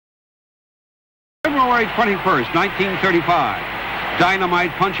February 21st, 1935. Dynamite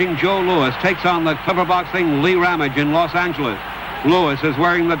punching Joe Louis takes on the clever boxing Lee Ramage in Los Angeles. Louis is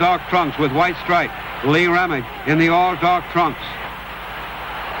wearing the dark trunks with white stripe. Lee Ramage in the all dark trunks.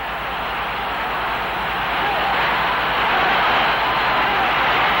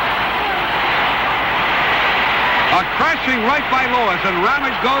 A crashing right by Louis, and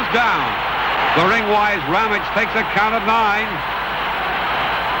Ramage goes down. The ring-wise Ramage takes a count of 9.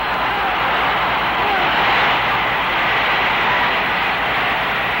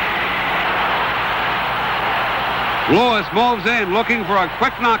 Louis moves in, looking for a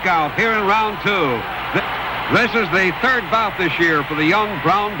quick knockout here in round 2. This is the third bout this year for the young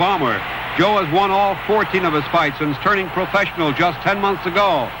Brown Bomber. Joe has won all 14 of his fights since turning professional just 10 months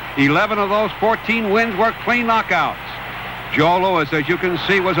ago. 11 of those 14 wins were clean knockouts. Joe Louis, as you can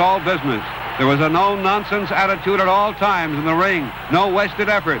see, was all business. There was a no-nonsense attitude at all times in the ring. No wasted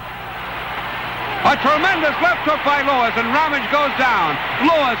effort. A tremendous left hook by Louis, and Ramage goes down.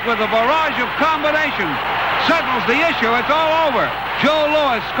 Louis, with a barrage of combinations, settles the issue. It's all over. Joe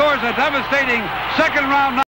Louis scores a devastating second round.